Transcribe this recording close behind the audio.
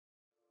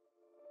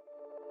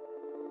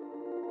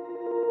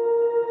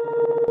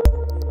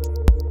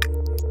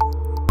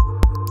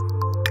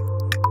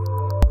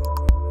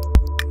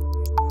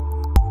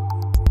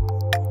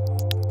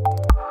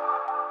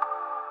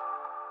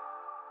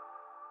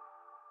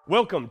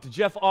Welcome to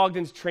Jeff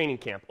Ogden's training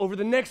camp. Over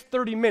the next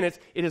 30 minutes,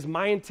 it is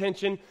my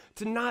intention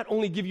to not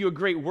only give you a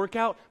great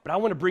workout, but I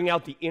want to bring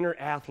out the inner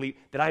athlete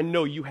that I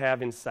know you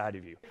have inside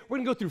of you. We're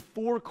going to go through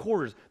 4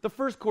 quarters. The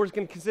first quarter is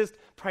going to consist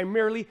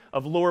primarily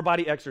of lower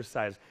body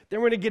exercise.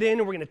 Then we're going to get in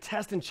and we're going to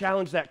test and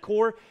challenge that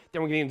core.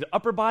 Then we're going to get into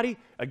upper body.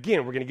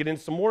 Again, we're going to get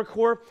into some more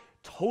core,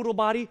 total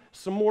body,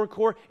 some more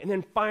core, and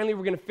then finally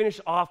we're going to finish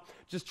off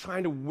just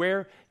trying to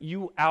wear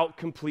you out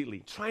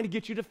completely, trying to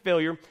get you to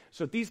failure.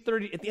 So at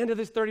the end of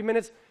this 30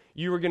 minutes,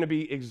 you are going to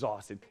be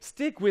exhausted.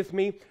 Stick with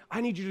me.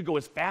 I need you to go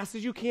as fast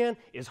as you can,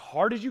 as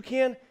hard as you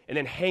can, and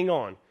then hang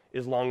on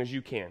as long as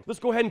you can. Let's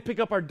go ahead and pick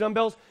up our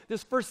dumbbells.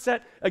 This first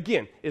set,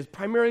 again, is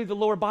primarily the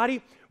lower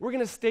body. We're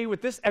going to stay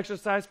with this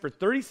exercise for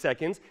 30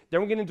 seconds.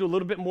 Then we're going to do a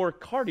little bit more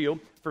cardio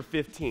for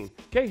 15.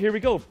 Okay, here we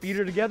go. Feet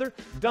are together.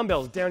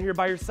 Dumbbells down here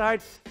by your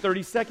side.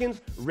 30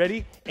 seconds.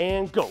 Ready,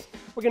 and go.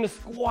 We're going to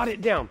squat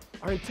it down.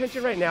 Our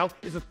intention right now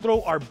is to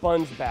throw our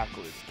buns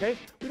backwards, okay?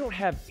 We don't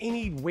have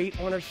any weight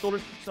on our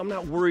shoulders, so I'm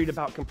not worried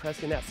about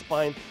compressing that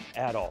spine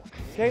at all,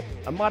 okay?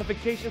 A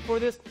modification for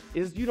this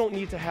is you don't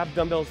need to have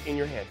dumbbells in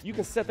your hand. You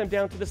can set them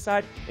down to the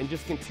side and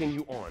just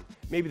continue on.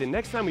 Maybe the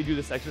next time we do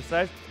this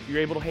exercise, you're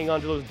able to hang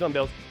on to those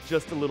dumbbells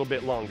just a little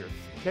bit longer,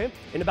 okay?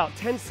 In about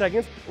 10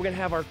 seconds, we're gonna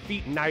have our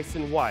feet nice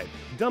and wide.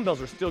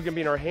 Dumbbells are still gonna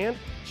be in our hand,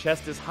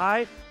 chest is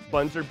high,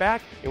 buns are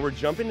back, and we're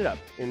jumping it up.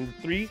 In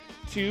 3,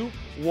 2,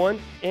 1,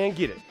 and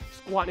get it.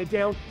 Squatting it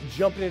down,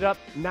 jumping it up,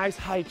 nice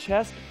high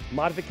chest.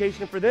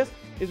 Modification for this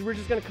is we're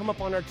just gonna come up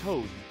on our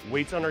toes.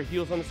 Weights on our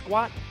heels on the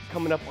squat,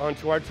 coming up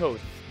onto our toes.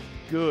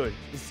 Good.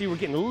 You see we're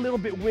getting a little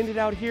bit winded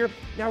out here.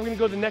 Now we're gonna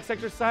go to the next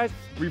exercise,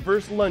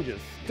 reverse lunges.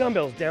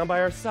 Dumbbells down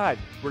by our side.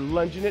 We're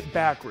lunging it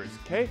backwards,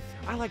 okay?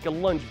 I like a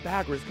lunge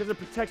backwards because it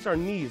protects our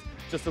knees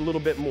just a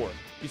little bit more.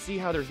 You see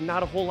how there's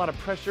not a whole lot of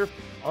pressure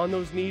on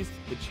those knees?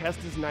 The chest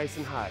is nice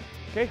and high.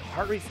 Okay,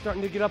 heart rate's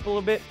starting to get up a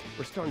little bit.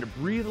 We're starting to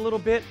breathe a little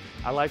bit.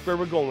 I like where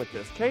we're going with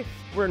this, okay?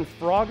 We're in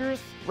froggers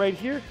right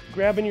here,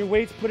 grabbing your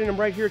weights, putting them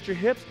right here at your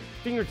hips,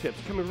 fingertips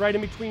coming right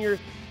in between your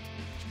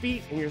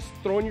feet, and you're just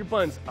throwing your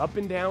buns up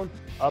and down,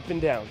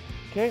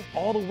 okay?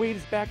 All the weight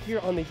is back here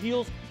on the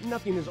heels,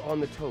 nothing is on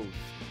the toes,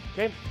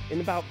 okay? In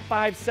about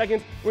 5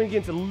 seconds, we're gonna get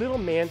into little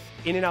man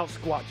in and out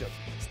squat jumps.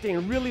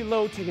 Staying really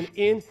low, taking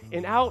in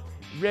and out,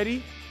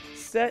 ready,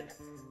 set,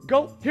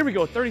 go. Here we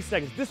go, 30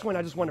 seconds. This one,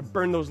 I just want to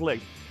burn those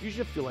legs. You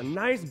should feel a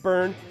nice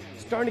burn,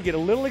 starting to get a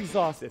little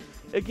exhausted.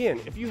 Again,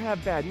 if you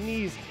have bad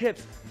knees,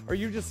 hips, or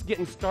you're just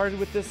getting started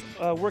with this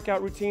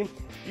workout routine,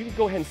 you can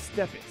go ahead and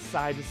step it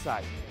side to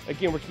side.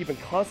 Again, we're keeping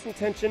constant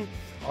tension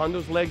on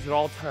those legs at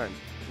all times.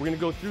 We're going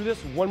to go through this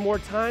one more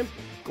time,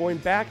 going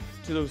back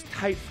to those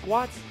tight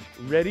squats.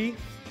 Ready,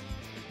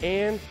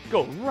 and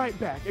go. Right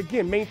back.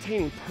 Again,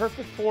 maintaining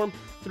perfect form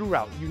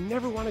throughout. You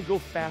never want to go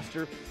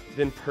faster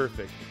than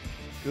perfect.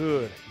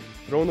 Good.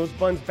 Throwing those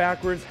buns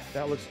backwards.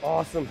 That looks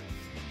awesome.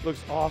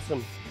 Looks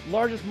awesome.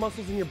 Largest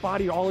muscles in your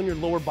body are all in your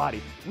lower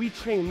body. We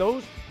train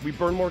those, we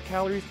burn more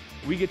calories,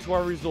 we get to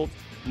our results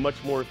much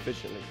more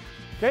efficiently.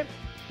 Okay,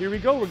 here we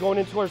go. We're going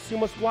into our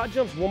sumo squat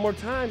jumps one more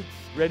time.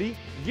 Ready?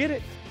 Get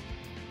it.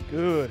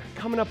 Good.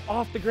 Coming up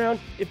off the ground.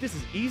 If this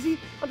is easy,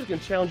 I'm just going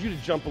to challenge you to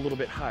jump a little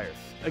bit higher.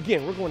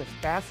 Again, we're going as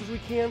fast as we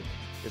can,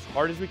 as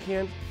hard as we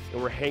can,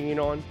 and we're hanging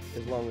on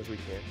as long as we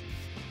can.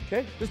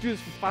 Okay, let's do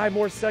this for 5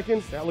 more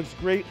seconds. That looks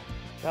great.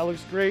 That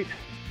looks great.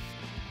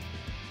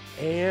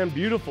 And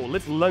beautiful.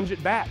 Let's lunge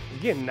it back.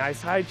 Again,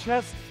 nice high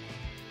chest.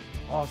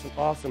 Awesome,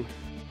 awesome.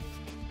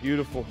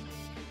 Beautiful.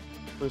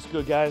 Looks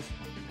good, guys.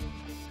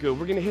 Good.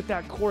 We're gonna hit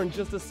that core in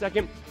just a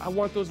second. I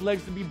want those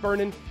legs to be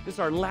burning. This is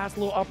our last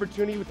little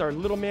opportunity with our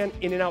little man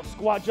in and out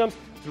squat jumps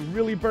to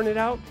really burn it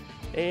out.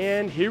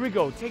 And here we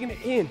go. Taking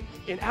it in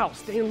and out,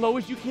 staying low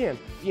as you can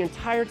the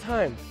entire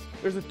time.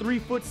 There's a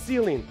 3-foot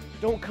ceiling.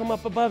 Don't come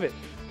up above it.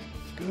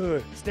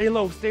 Good. Stay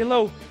low, stay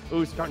low.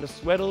 Ooh, starting to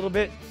sweat a little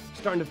bit,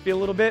 starting to feel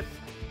a little bit.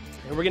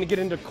 And we're gonna get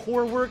into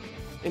core work,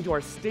 into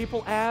our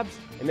staple abs,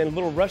 and then a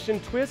little Russian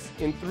twist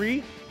in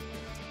 3,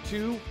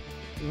 2,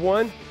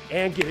 1,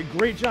 and get it.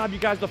 Great job, you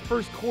guys. The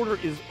first quarter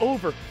is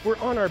over. We're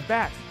on our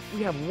backs.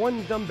 We have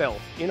 1 dumbbell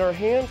in our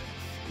hands.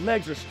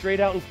 Legs are straight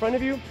out in front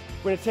of you.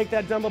 We're gonna take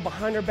that dumbbell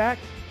behind our back.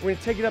 We're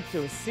gonna take it up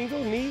to a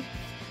single knee,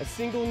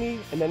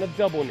 and then a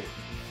double knee.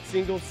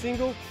 Single,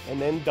 single,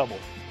 and then double.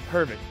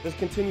 Perfect. Let's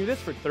continue this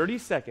for 30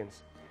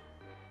 seconds.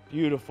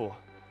 Beautiful.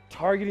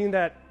 Targeting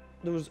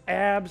those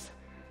abs.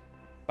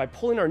 By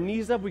pulling our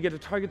knees up, we get to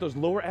target those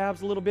lower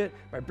abs a little bit.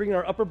 By bringing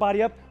our upper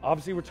body up,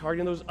 obviously we're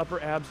targeting those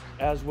upper abs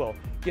as well.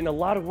 Getting a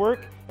lot of work.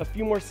 A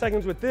few more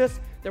seconds with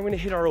this, then we're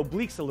gonna hit our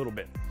obliques a little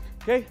bit.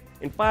 Okay?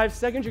 In 5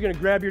 seconds, you're gonna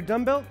grab your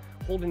dumbbell,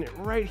 holding it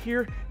right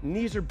here.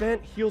 Knees are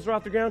bent, heels are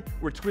off the ground.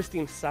 We're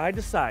twisting side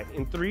to side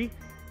in 3,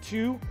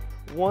 2,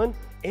 1,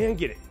 and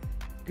get it.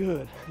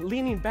 Good.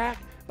 Leaning back,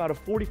 about a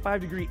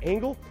 45-degree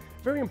angle.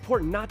 Very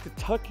important not to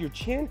tuck your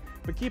chin,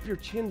 but keep your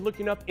chin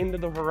looking up into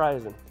the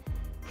horizon.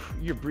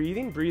 You're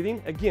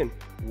breathing. Again,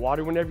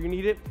 water whenever you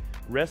need it,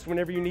 rest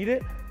whenever you need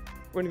it.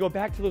 We're gonna go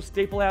back to those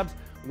staple abs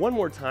one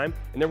more time,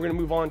 and then we're gonna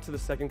move on to the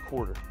second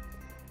quarter.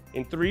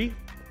 In 3,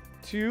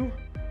 2,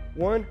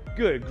 1.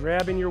 Good.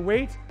 Grabbing your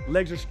weight.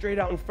 Legs are straight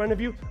out in front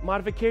of you.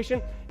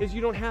 Modification is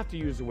you don't have to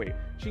use the weight.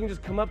 So you can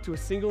just come up to a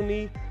single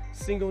knee,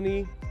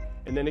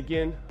 and then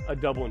again, a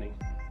double knee.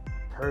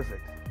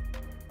 Perfect.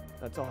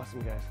 That's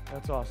awesome, guys.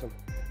 That's awesome.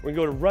 We're going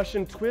to go to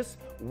Russian twist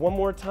one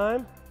more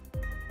time.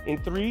 In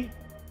 3,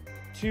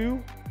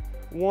 2,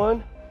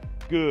 1.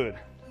 Good.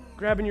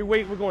 Grabbing your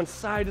weight, we're going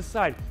side to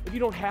side. If you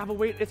don't have a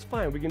weight, it's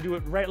fine. We can do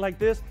it right like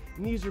this.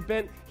 Knees are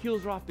bent,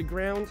 heels are off the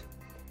ground,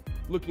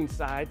 looking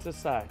side to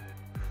side.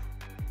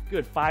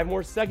 Good. 5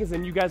 more seconds,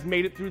 and you guys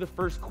made it through the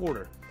first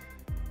quarter.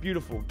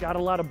 Beautiful. Got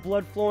a lot of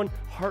blood flowing.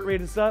 Heart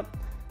rate is up.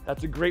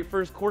 That's a great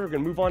first quarter. We're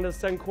going to move on to the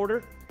second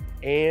quarter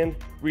and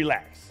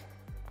relax.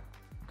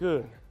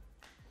 Good.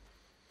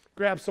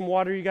 Grab some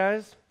water, you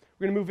guys.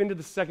 We're going to move into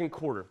the second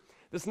quarter.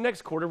 This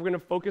next quarter, we're going to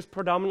focus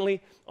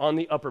predominantly on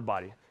the upper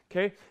body.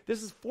 Okay?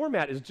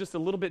 Format is just a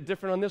little bit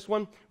different on this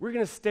one. We're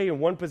going to stay in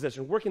one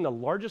position, working the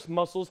largest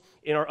muscles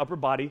in our upper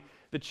body,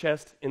 the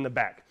chest and the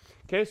back.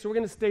 Okay? So we're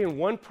going to stay in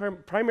one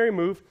primary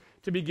move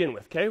to begin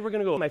with. Okay? We're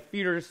going to go, my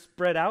feet are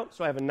spread out,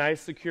 so I have a nice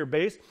secure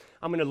base.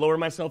 I'm going to lower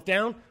myself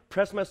down,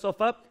 press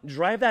myself up,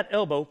 drive that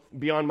elbow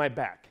beyond my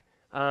back.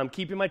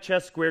 Keeping my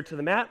chest square to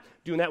the mat,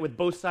 doing that with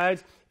both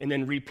sides, and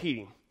then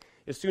repeating.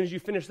 As soon as you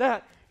finish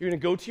that, you're going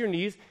to go to your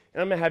knees,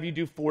 and I'm going to have you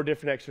do 4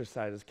 different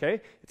exercises,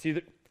 okay? It's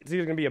either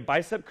going to be a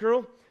bicep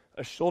curl,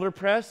 a shoulder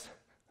press,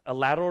 a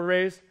lateral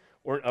raise,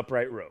 or an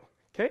upright row,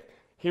 okay?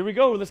 Here we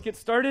go. Let's get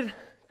started.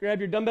 Grab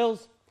your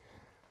dumbbells.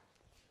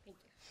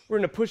 We're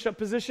in a push-up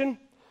position.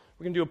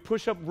 We're going to do a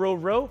push-up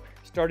row,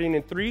 starting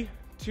in 3,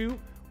 2,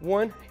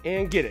 1,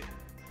 and get it.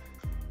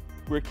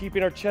 We're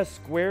keeping our chest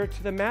square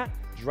to the mat,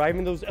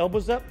 driving those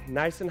elbows up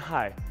nice and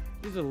high.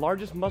 These are the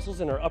largest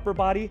muscles in our upper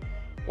body.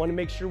 Want to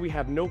make sure we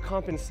have no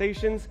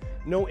compensations,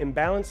 no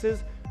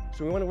imbalances,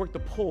 so we want to work the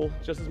pull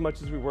just as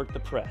much as we work the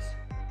press.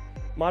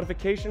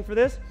 Modification for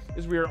this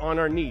is we are on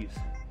our knees.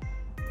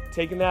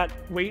 Taking that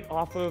weight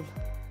off of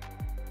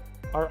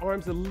our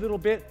arms a little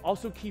bit,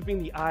 also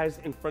keeping the eyes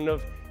in front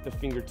of the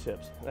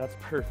fingertips. That's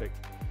perfect.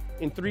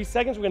 In 3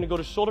 seconds, we're going to go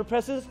to shoulder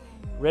presses.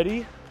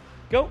 Ready,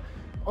 go.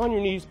 On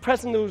your knees,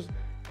 pressing those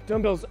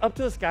dumbbells up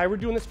to the sky. We're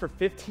doing this for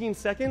 15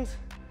 seconds.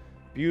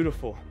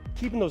 Beautiful.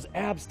 Keeping those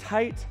abs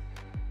tight.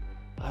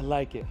 I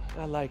like it.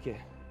 I like it.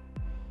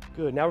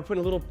 Good. Now we're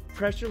putting a little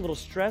pressure, a little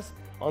stress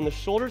on the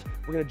shoulders.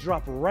 We're going to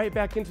drop right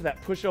back into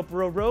that push-up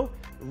row.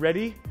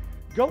 Ready,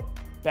 go.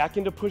 Back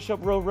into push-up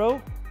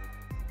row.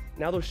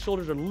 Now those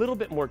shoulders are a little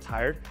bit more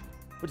tired.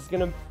 We're just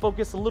going to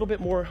focus a little bit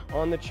more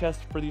on the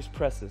chest for these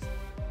presses.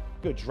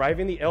 Good.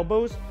 Driving the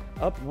elbows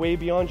up way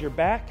beyond your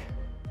back.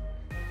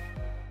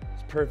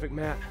 It's perfect,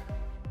 Matt.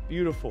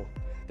 Beautiful.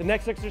 The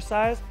next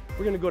exercise,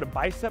 we're going to go to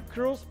bicep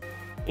curls.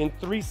 In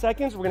 3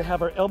 seconds, we're going to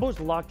have our elbows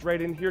locked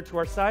right in here to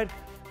our side,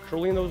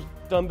 curling those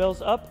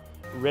dumbbells up.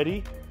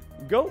 Ready,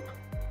 go.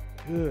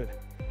 Good.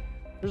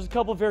 There's a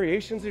couple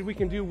variations that we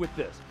can do with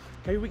this.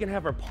 Okay, we can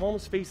have our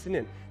palms facing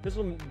in. This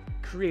will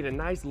create a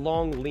nice,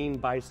 long, lean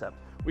bicep.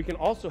 We can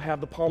also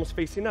have the palms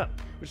facing up,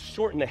 which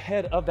shorten the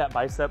head of that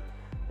bicep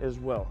as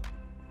well.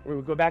 We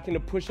will go back into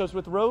push-ups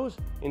with rows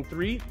in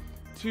 3,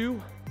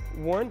 2,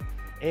 1,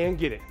 and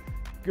get it.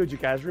 Good, you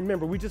guys.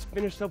 Remember, we just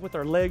finished up with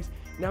our legs.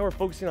 Now we're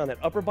focusing on that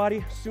upper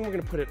body. Soon we're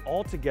going to put it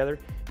all together,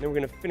 and then we're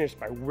going to finish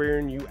by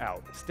wearing you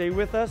out. Stay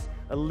with us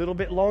a little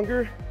bit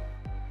longer.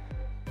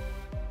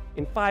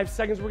 In 5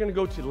 seconds, we're going to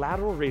go to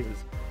lateral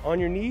raises. On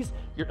your knees,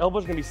 your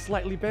elbows are going to be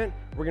slightly bent.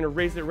 We're going to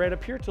raise it right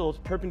up here till it's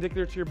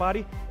perpendicular to your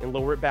body and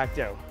lower it back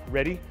down.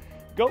 Ready?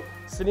 Go.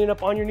 Sitting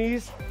up on your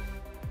knees.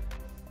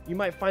 You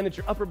might find that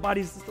your upper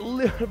body is just a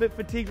little bit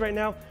fatigued right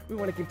now. We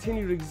want to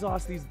continue to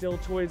exhaust these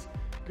deltoids.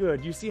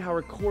 Good. You see how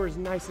her core is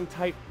nice and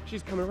tight.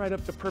 She's coming right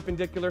up to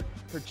perpendicular.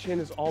 Her chin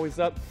is always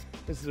up.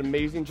 This is an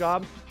amazing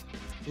job.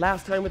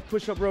 Last time with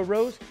push-up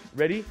rows.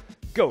 Ready?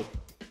 Go.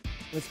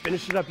 Let's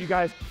finish it up, you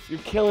guys. You're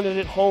killing it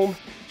at home,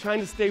 trying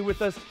to stay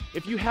with us.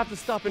 If you have to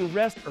stop and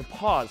rest or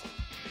pause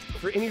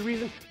for any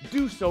reason,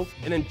 do so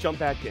and then jump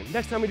back in.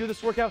 Next time we do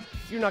this workout,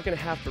 you're not going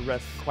to have to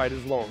rest quite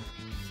as long.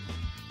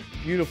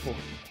 Beautiful.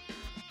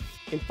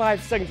 In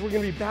 5 seconds, we're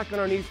going to be back on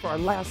our knees for our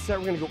last set.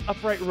 We're going to go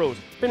upright rows,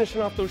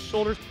 finishing off those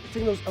shoulders,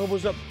 taking those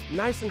elbows up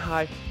nice and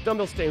high,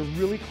 dumbbells staying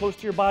really close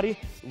to your body.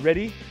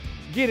 Ready?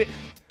 Get it.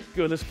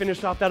 Good. Let's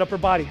finish off that upper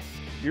body.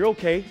 You're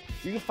okay.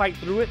 You can fight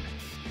through it.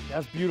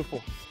 That's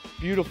beautiful.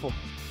 Beautiful.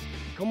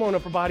 Come on,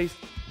 upper bodies.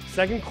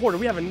 Second quarter.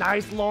 We have a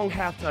nice long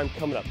halftime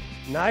coming up.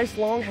 Nice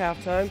long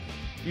halftime.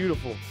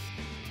 Beautiful.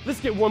 Let's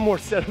get one more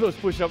set of those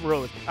push-up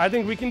rows. I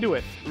think we can do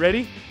it.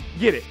 Ready?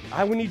 Get it.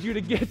 I will need you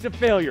to get to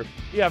failure.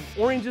 You have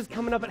oranges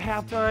coming up at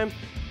halftime.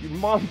 Your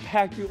mom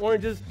packed you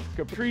oranges,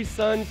 Capri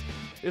Suns.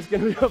 It's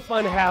going to be a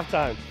fun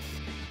halftime.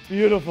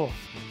 Beautiful.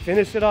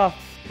 Finish it off.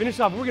 Finish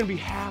off. We're going to be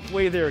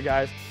halfway there,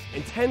 guys.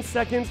 In 10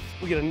 seconds,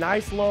 we get a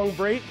nice long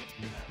break.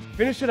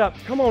 Finish it up.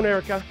 Come on,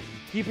 Erica.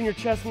 Keeping your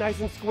chest nice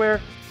and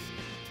square.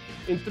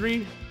 In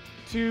 3,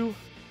 2,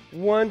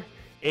 1,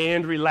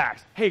 and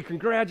relax. Hey,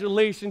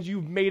 congratulations.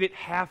 You've made it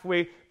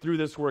halfway through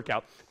this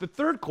workout. The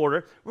third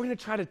quarter, we're going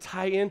to try to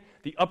tie in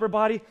the upper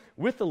body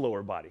with the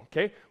lower body,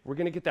 okay? We're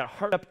going to get that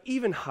heart up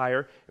even higher,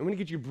 and we're going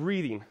to get you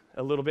breathing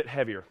a little bit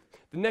heavier.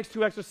 The next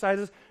two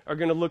exercises are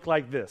going to look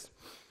like this.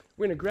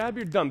 We're going to grab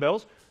your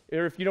dumbbells,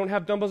 or if you don't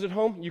have dumbbells at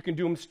home, you can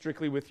do them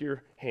strictly with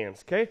your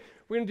hands, okay?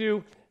 We're going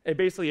to do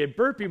basically a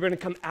burpee. We're going to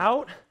come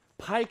out,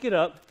 pike it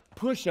up,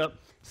 push up,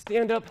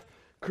 stand up,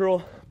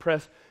 curl,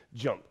 press,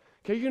 jump.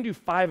 Okay, you're going to do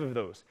 5 of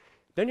those.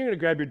 Then you're going to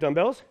grab your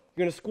dumbbells,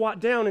 you're going to squat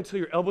down until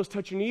your elbows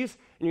touch your knees,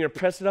 and you're going to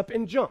press it up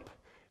and jump.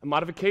 A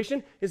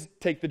modification is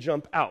take the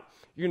jump out.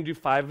 You're going to do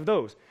 5 of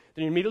those.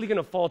 Then you're immediately going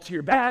to fall to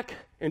your back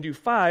and do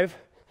 5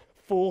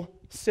 full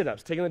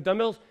sit-ups, taking the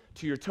dumbbells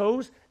to your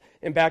toes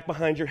and back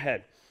behind your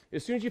head.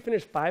 As soon as you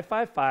finish 5,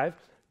 5, 5,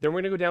 then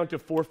we're going to go down to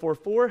 4, 4,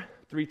 4,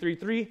 3, 3,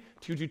 3,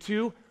 2, 2,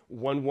 2,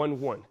 1,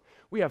 1, 1.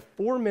 We have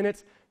 4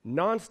 minutes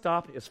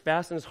nonstop, as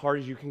fast and as hard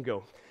as you can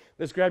go.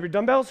 Let's grab your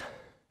dumbbells.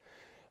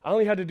 I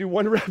only had to do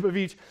 1 rep of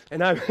each,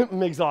 and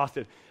I'm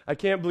exhausted. I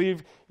can't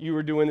believe you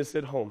were doing this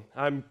at home.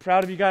 I'm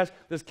proud of you guys.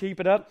 Let's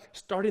keep it up.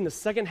 Starting the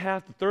second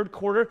half, the third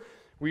quarter,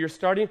 we are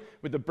starting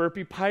with the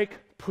burpee pike,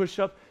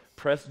 push-up,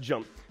 press,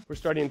 jump. We're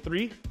starting in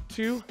 3,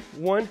 2,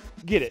 1,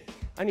 get it.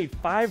 I need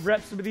 5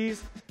 reps of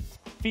these.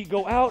 Feet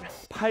go out,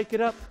 pike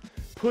it up,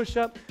 push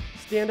up,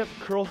 stand up,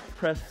 curl,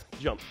 press,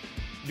 jump.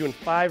 Doing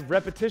 5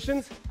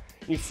 repetitions.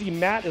 You see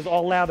Matt is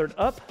all lathered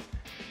up.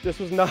 This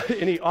was not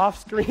any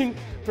off-screen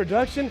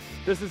production.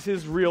 This is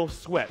his real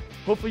sweat.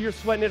 Hopefully you're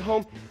sweating at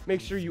home. Make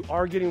sure you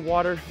are getting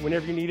water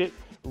whenever you need it,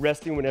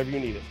 resting whenever you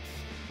need it.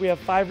 We have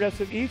 5 reps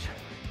of each.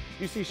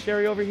 You see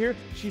Sherry over here,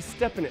 she's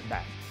stepping it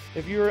back.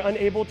 If you're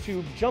unable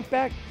to jump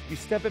back, you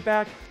step it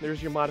back,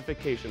 there's your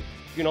modification.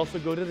 You can also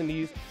go to the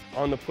knees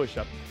on the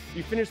push-up.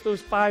 You finish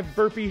those 5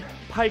 burpee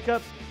pike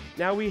ups,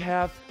 now we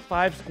have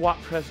 5 squat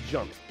press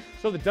jumps.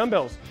 So the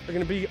dumbbells are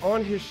gonna be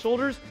on his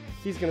shoulders.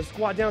 He's gonna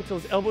squat down until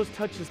his elbows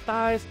touch his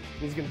thighs,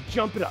 and he's gonna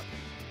jump it up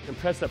and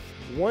press up.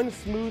 1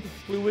 smooth,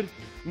 fluid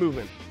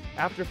movement.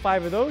 After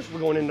 5 of those, we're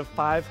going into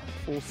 5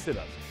 full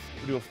sit-ups.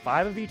 We're doing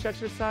 5 of each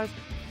exercise,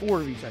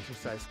 4 of each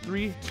exercise,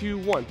 3, 2,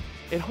 1.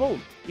 At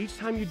home, each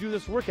time you do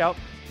this workout,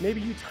 maybe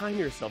you time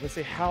yourself and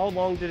say, how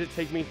long did it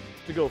take me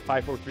to go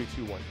 5, 4, 3,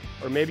 2, 1?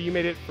 Or maybe you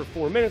made it for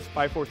 4 minutes,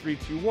 5, 4, 3,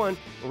 2, 1,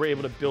 and we're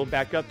able to build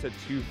back up to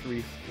 2,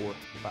 3, 4,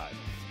 5.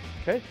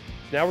 Okay?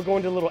 Now we're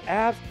going to little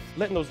abs,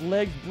 letting those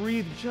legs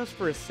breathe just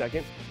for a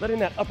second, letting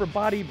that upper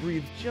body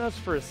breathe just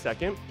for a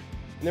second,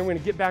 and then we're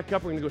gonna get back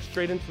up, we're gonna go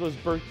straight into those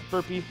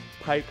burpee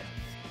pike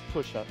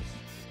push-ups.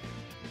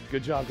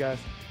 Good job, guys.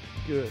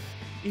 Good.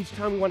 Each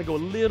time we want to go a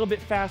little bit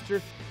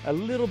faster, a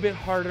little bit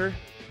harder,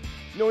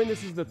 knowing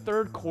this is the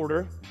third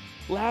quarter.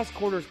 Last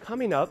quarter is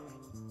coming up.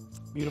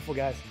 Beautiful,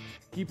 guys.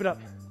 Keep it up.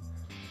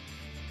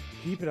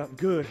 Keep it up.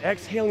 Good.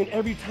 Exhaling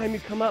every time you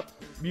come up.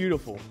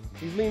 Beautiful.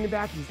 He's leaning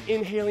back, he's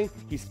inhaling,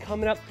 he's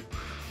coming up,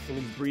 and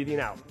he's breathing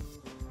out.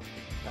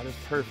 That is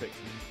perfect.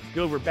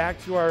 Good. We're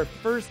back to our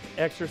first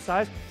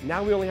exercise.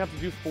 Now we only have to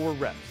do 4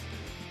 reps.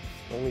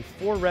 Only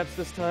 4 reps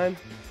this time.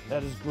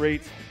 That is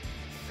great.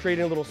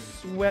 Creating a little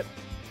sweat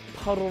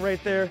puddle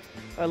right there.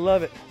 I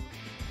love it.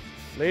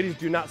 Ladies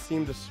do not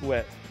seem to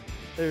sweat.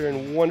 They're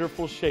in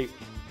wonderful shape.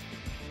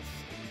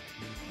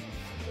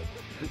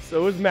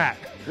 So is Matt.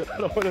 I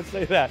don't want to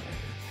say that.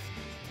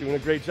 Doing a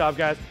great job,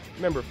 guys.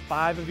 Remember,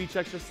 5 of each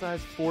exercise,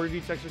 4 of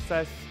each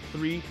exercise,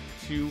 3,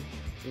 2,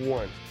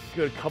 1.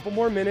 Good. A couple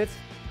more minutes.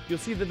 You'll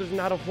see that there's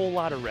not a whole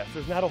lot of reps.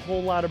 There's not a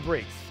whole lot of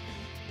breaks.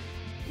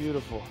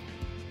 Beautiful.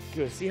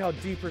 Good. See how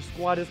deep her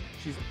squat is?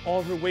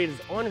 All her weight is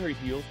on her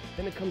heels,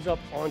 then it comes up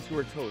onto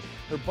her toes.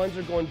 Her buns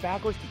are going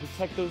backwards to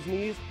protect those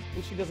knees,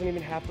 and she doesn't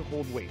even have to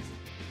hold weights.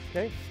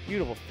 Okay?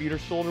 Beautiful. Feet are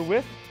shoulder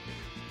width.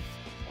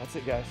 That's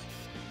it, guys.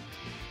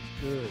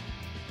 Good.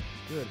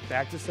 Good.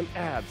 Back to some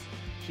abs.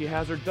 She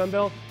has her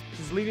dumbbell.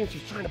 She's leaving.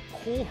 She's trying to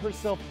pull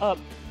herself up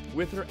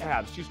with her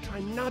abs. She's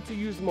trying not to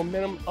use the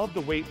momentum of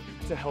the weight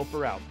to help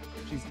her out.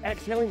 She's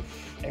exhaling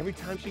every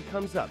time she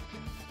comes up.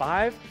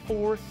 5,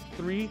 4,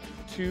 3,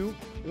 2,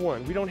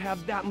 1. We don't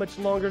have that much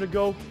longer to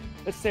go.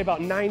 Let's say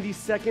about 90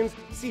 seconds.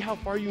 See how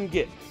far you can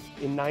get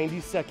in 90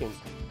 seconds.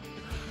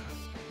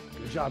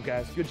 Good job,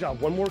 guys. Good job.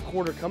 1 more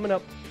quarter coming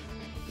up.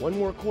 1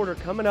 more quarter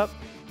coming up.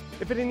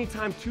 If at any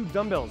time 2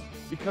 dumbbells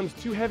becomes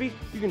too heavy,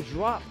 you can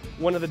drop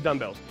 1 of the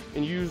dumbbells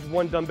and use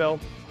 1 dumbbell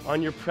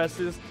on your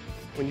presses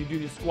when you do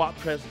the squat,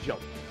 press,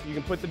 jump. You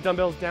can put the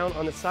dumbbells down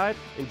on the side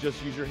and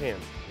just use your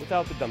hands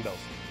without the dumbbells.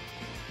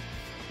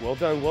 Well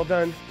done, well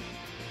done.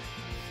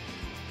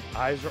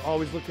 Eyes are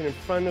always looking in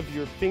front of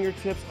your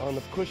fingertips on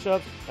the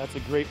push-ups. That's a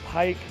great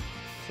pike.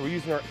 So we're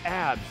using our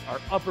abs, our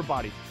upper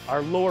body,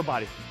 our lower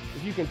body.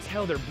 If you can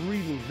tell, they're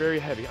breathing very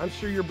heavy. I'm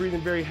sure you're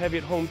breathing very heavy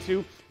at home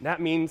too. And that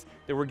means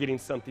that we're getting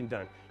something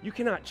done. You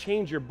cannot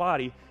change your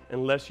body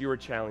unless you are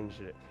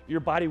challenging it.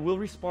 Your body will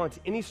respond to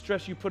any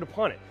stress you put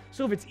upon it.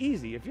 So if it's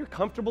easy, if you're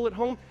comfortable at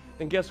home,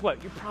 then guess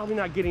what? You're probably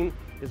not getting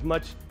as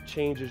much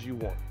change as you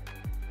want.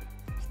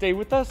 Stay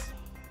with us.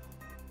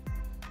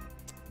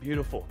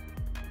 Beautiful.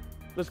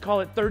 Let's call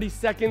it 30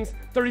 seconds.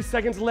 30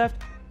 seconds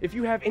left. If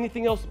you have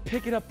anything else,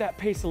 pick it up that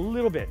pace a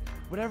little bit.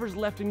 whatever's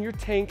left in your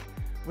tank,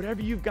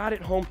 whatever you've got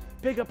at home,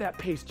 pick up that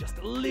pace just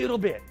a little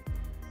bit.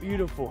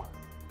 Beautiful,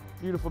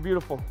 beautiful,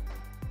 beautiful.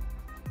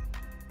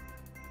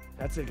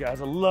 That's it,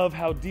 guys. I love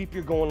how deep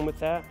you're going with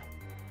that.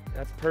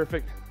 That's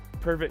perfect,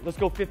 perfect. Let's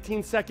go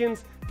 15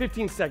 seconds,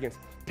 15 seconds.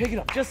 Pick it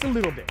up just a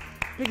little bit.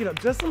 Pick it up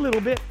just a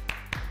little bit.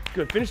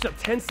 Good, finish up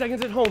 10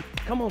 seconds at home.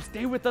 Come on,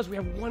 stay with us. We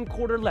have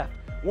 1/4 left,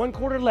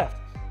 1/4 left.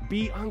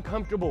 Be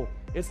uncomfortable.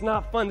 It's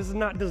not fun. This is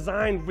not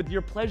designed with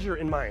your pleasure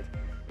in mind.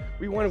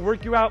 We want to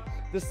work you out.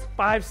 This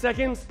 5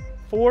 seconds,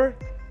 4,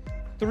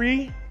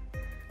 3,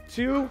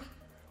 2,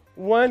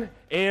 1,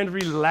 and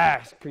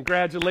relax.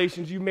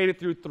 Congratulations, you made it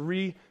through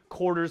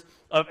 3/4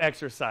 of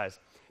exercise.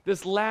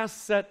 This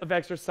last set of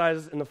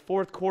exercises in the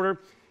 4th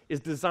quarter is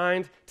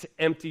designed to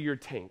empty your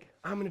tank.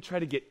 I'm going to try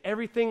to get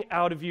everything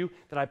out of you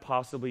that I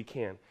possibly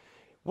can.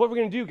 What we're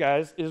going to do,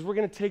 guys, is we're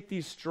going to take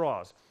these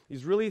straws,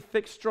 these really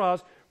thick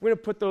straws, we're going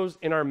to put those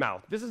in our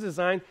mouth. This is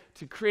designed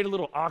to create a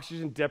little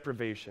oxygen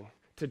deprivation,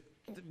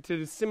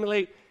 to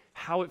simulate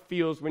how it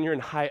feels when you're in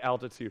high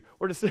altitude,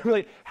 or to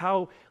simulate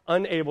how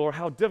unable or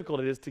how difficult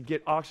it is to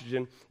get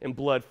oxygen and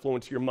blood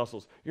flowing to your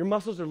muscles. Your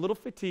muscles are a little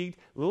fatigued,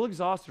 a little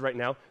exhausted right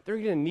now. They're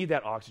going to need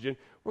that oxygen.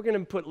 We're going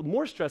to put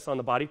more stress on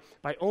the body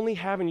by only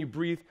having you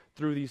breathe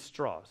through these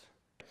straws.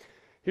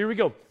 Here we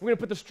go. We're going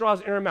to put the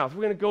straws in our mouth.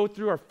 We're going to go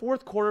through our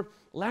 4th quarter,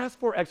 last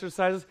 4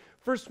 exercises.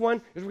 First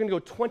one is we're going to go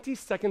 20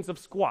 seconds of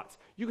squats.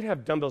 You can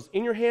have dumbbells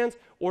in your hands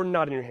or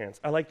not in your hands.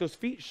 I like those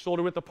feet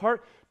shoulder width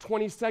apart.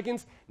 20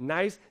 seconds,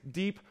 nice,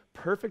 deep,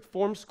 perfect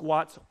form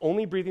squats,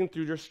 only breathing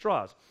through your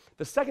straws.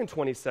 The second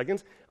 20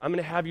 seconds, I'm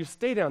going to have you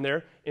stay down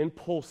there and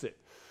pulse it.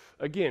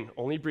 Again,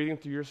 only breathing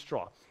through your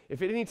straw.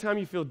 If at any time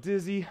you feel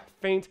dizzy,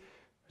 faint,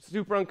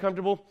 super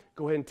uncomfortable,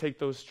 go ahead and take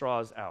those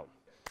straws out.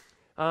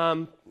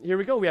 Here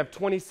we go. We have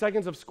 20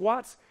 seconds of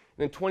squats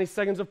and then 20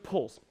 seconds of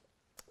pulse.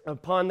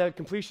 Upon the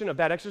completion of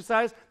that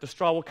exercise, the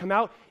straw will come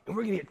out, and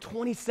we're going to get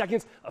 20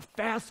 seconds of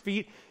fast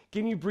feet,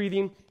 getting you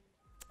breathing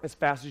as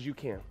fast as you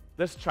can.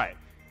 Let's try it.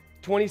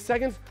 20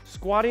 seconds,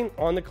 squatting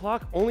on the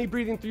clock, only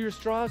breathing through your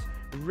straws,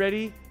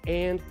 ready,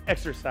 and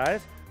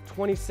exercise.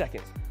 20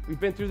 seconds. We've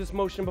been through this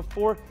motion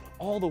before.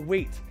 All the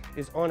weight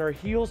is on our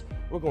heels.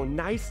 We're going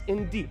nice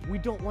and deep. We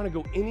don't want to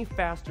go any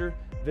faster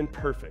than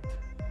perfect.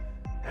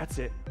 That's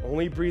it.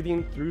 Only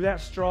breathing through that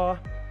straw.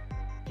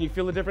 Can you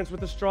feel the difference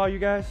with the straw, you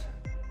guys?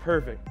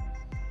 Perfect.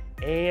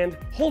 And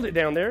hold it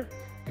down there.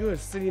 Good.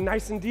 Sitting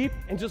nice and deep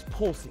and just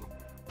pulsing.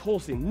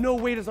 Pulsing. No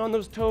weight is on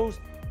those toes.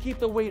 Keep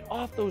the weight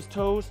off those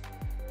toes.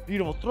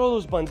 Beautiful. Throw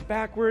those buns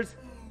backwards.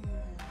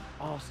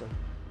 Awesome.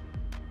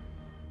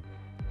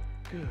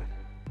 Good.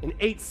 In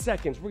 8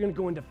 seconds, we're going to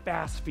go into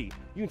fast feet.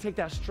 You can take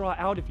that straw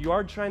out if you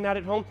are trying that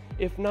at home.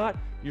 If not,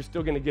 you're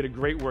still going to get a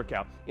great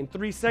workout. In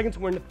 3 seconds,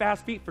 we're into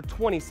fast feet for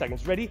 20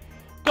 seconds. Ready?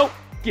 Go.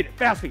 Get it.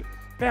 Fast feet.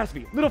 Fast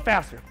feet. Little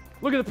faster.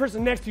 Look at the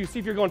person next to you. See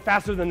if you're going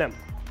faster than them.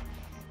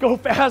 Go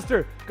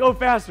faster. Go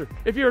faster.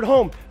 If you're at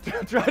home,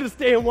 try to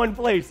stay in one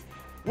place.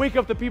 Wake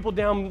up the people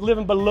down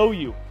living below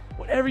you.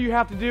 Whatever you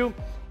have to do,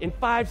 in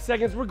 5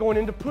 seconds, we're going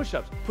into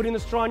push-ups. Putting the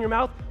straw in your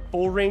mouth,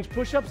 full range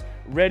push-ups.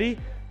 Ready?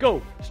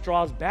 Go.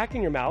 Straws back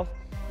in your mouth.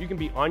 You can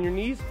be on your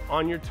knees,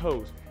 on your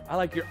toes. I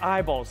like your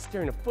eyeballs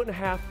staring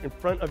 1.5 feet in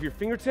front of your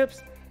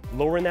fingertips,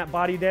 lowering that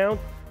body down,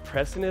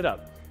 pressing it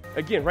up.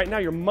 Again, right now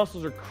your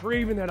muscles are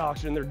craving that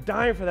oxygen. They're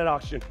dying for that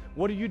oxygen.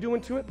 What are you doing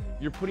to it?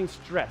 You're putting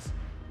stress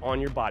on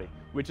your body,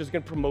 which is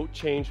going to promote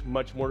change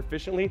much more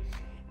efficiently.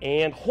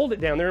 And hold it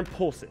down there and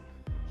pulse it.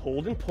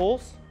 Hold and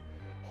pulse.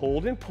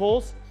 Hold and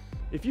pulse.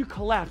 If you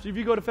collapse, if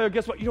you go to failure,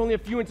 guess what? You're only a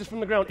few inches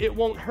from the ground. It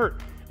won't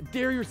hurt.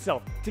 Dare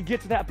yourself to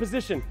get to that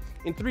position.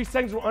 In 3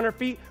 seconds, we're on our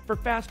feet for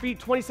fast feet.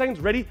 20 seconds,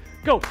 ready?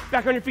 Go.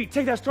 Back on your feet.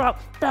 Take that straw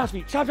out. Fast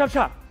feet. Chop, chop,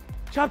 chop.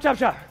 Chop, chop,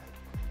 chop.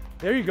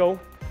 There you go.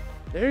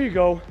 There you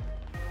go.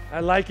 I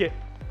like it.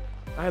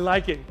 I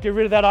like it. Get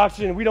rid of that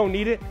oxygen. We don't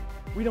need it.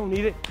 We don't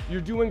need it. You're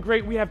doing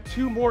great. We have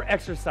 2 more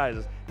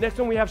exercises. Next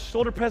one, we have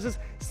shoulder presses.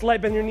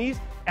 Slight bend your knees.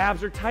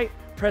 Abs are tight.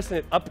 Pressing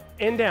it up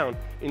and down.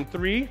 In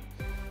 3,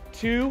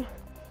 2,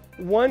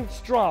 1.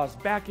 Straws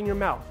back in your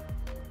mouth.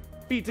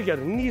 Feet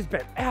together. Knees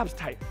bent. Abs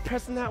tight.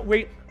 Pressing that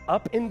weight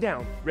up and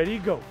down. Ready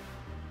to go.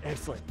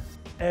 Excellent.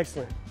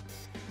 Excellent.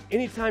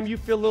 Anytime you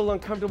feel a little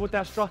uncomfortable with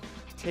that straw,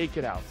 take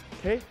it out.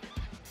 Okay?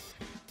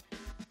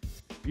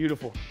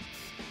 Beautiful.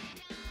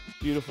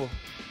 Beautiful.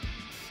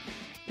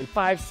 In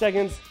 5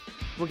 seconds,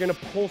 we're going to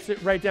pulse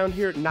it right down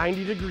here at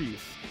 90 degrees.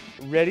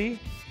 Ready?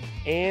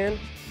 And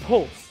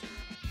pulse.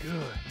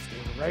 Good.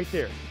 Stay right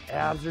there.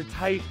 Abs are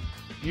tight.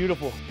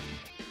 Beautiful.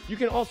 You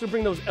can also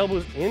bring those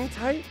elbows in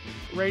tight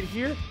right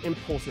here and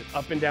pulse it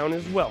up and down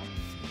as well.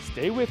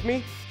 Stay with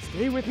me.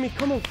 Stay with me.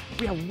 Come on.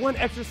 We have 1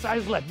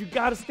 exercise left. You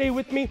got to stay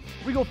with me.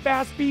 We go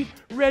fast feet.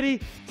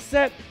 Ready,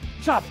 set,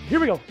 chop. Here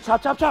we go.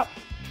 Chop, chop, chop.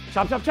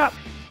 Chop, chop, chop.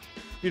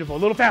 Beautiful. A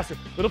little faster.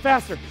 Little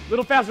faster.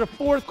 Little faster.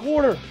 4th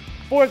quarter.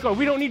 4th quarter.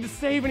 We don't need to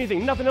save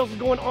anything. Nothing else is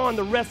going on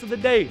the rest of the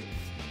day.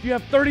 You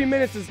have 30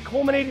 minutes is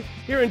culminated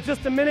here in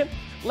just a minute.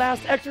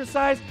 Last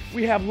exercise.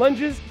 We have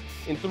lunges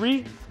in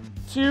 3,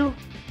 2,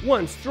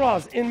 1.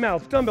 Straws in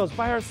mouth. Dumbbells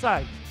by our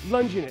side.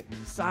 Lunging it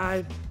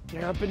side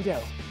up and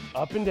down,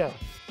 up and down.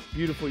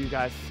 Beautiful, you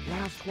guys.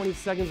 Last 20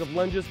 seconds of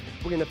lunges.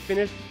 We're gonna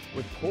finish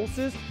with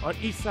pulses on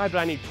each side, but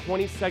I need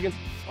 20 seconds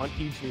on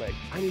each leg.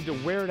 I need to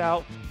wear it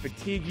out,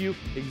 fatigue you,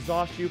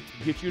 exhaust you,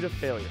 get you to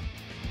failure.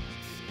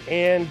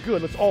 And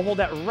good, let's all hold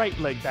that right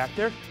leg back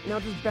there. Now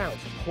just bounce,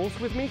 pulse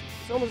with me.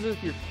 It's almost as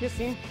if you're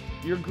kissing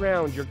your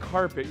ground, your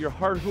carpet, your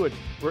hardwood,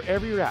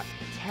 wherever you're at.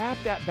 Tap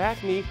that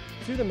back knee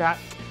to the mat.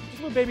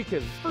 Just little baby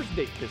kisses, first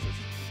date kisses.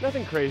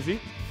 Nothing crazy.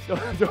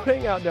 Don't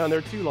hang out down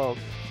there too long.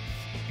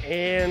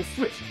 And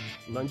switch.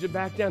 Lunge it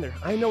back down there.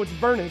 I know it's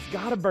burning, it's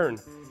gotta burn.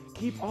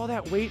 Keep all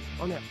that weight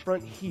on that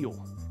front heel.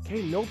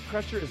 Okay, no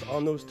pressure is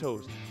on those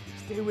toes.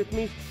 Stay with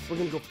me. We're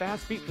gonna go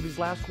fast feet for these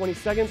last 20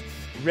 seconds.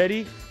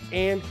 Ready,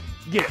 and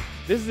get it.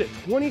 This is it,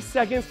 20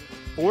 seconds,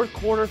 fourth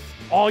quarter,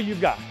 all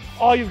you've got,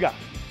 all you've got.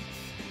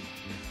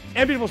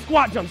 And beautiful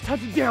squat jumps,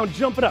 touch it down,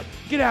 jump it up,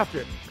 get after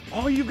it.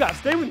 All you've got,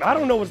 stay with me. I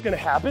don't know what's gonna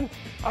happen.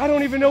 I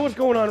don't even know what's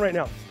going on right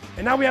now.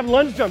 And now we have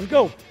lunge jumps,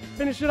 go,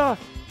 finish it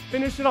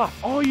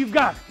off, all you've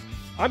got.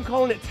 I'm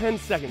calling it 10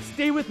 seconds.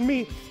 Stay with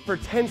me for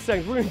 10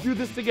 seconds. We're gonna do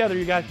this together,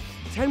 you guys.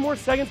 10 more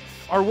seconds,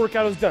 our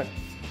workout is done.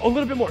 A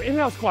little bit more, in and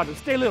out squat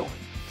jumps, stay little.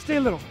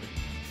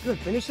 Good,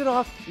 finish it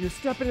off, you're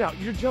stepping it out,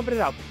 you're jumping it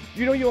out.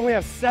 You know you only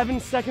have 7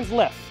 seconds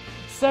left.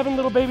 7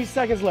 little baby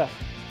seconds left.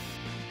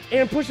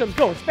 And push-ups,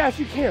 go as fast as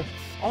you can.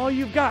 All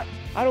you've got.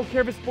 I don't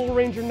care if it's full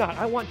range or not.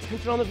 I want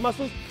tension on those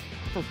muscles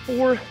for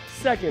 4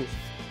 seconds.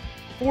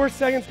 4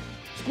 seconds,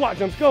 squat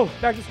jumps, go.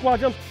 Back to squat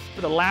jumps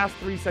for the last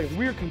 3 seconds.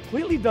 We are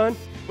completely done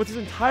with this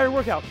entire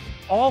workout.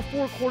 All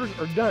 4 quarters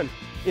are done.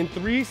 In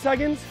 3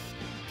 seconds,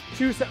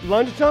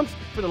 lunge jumps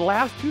for the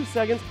last 2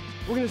 seconds.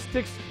 We're gonna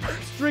stick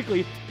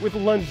strictly with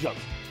lunge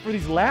jumps. For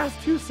these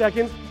last 2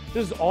 seconds,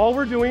 this is all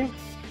we're doing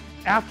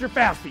after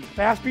fast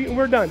feet, and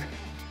we're done.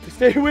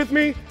 Stay with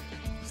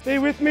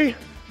me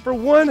for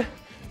 1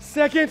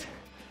 second,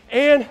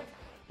 and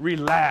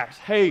relax.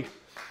 Hey,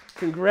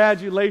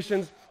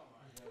 congratulations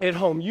at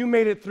home. You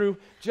made it through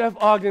Jeff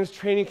Ogden's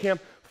training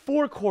camp,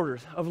 4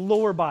 quarters of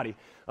lower body,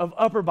 of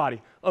upper body,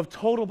 of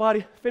total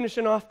body,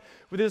 finishing off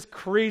with this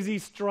crazy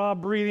straw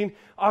breathing,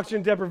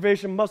 oxygen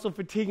deprivation, muscle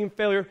fatiguing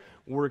failure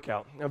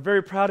workout. I'm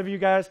very proud of you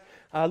guys.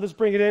 Let's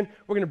bring it in.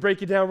 We're gonna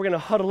break it down. We're gonna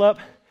huddle up.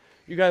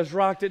 You guys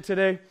rocked it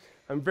today.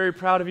 I'm very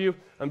proud of you.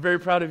 I'm very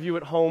proud of you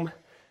at home.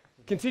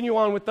 Continue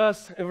on with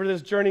us over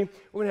this journey.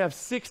 We're gonna have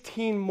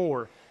 16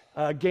 more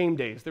game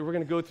days that we're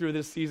gonna go through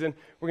this season.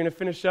 We're gonna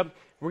finish up.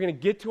 We're gonna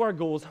get to our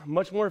goals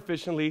much more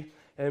efficiently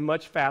and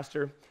much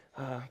faster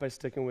by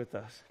sticking with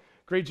us.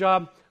 Great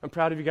job. I'm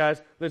proud of you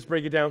guys. Let's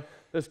break it down.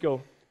 Let's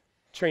go.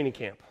 Training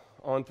camp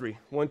on 3.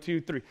 1,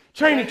 2, 3.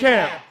 Training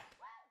camp.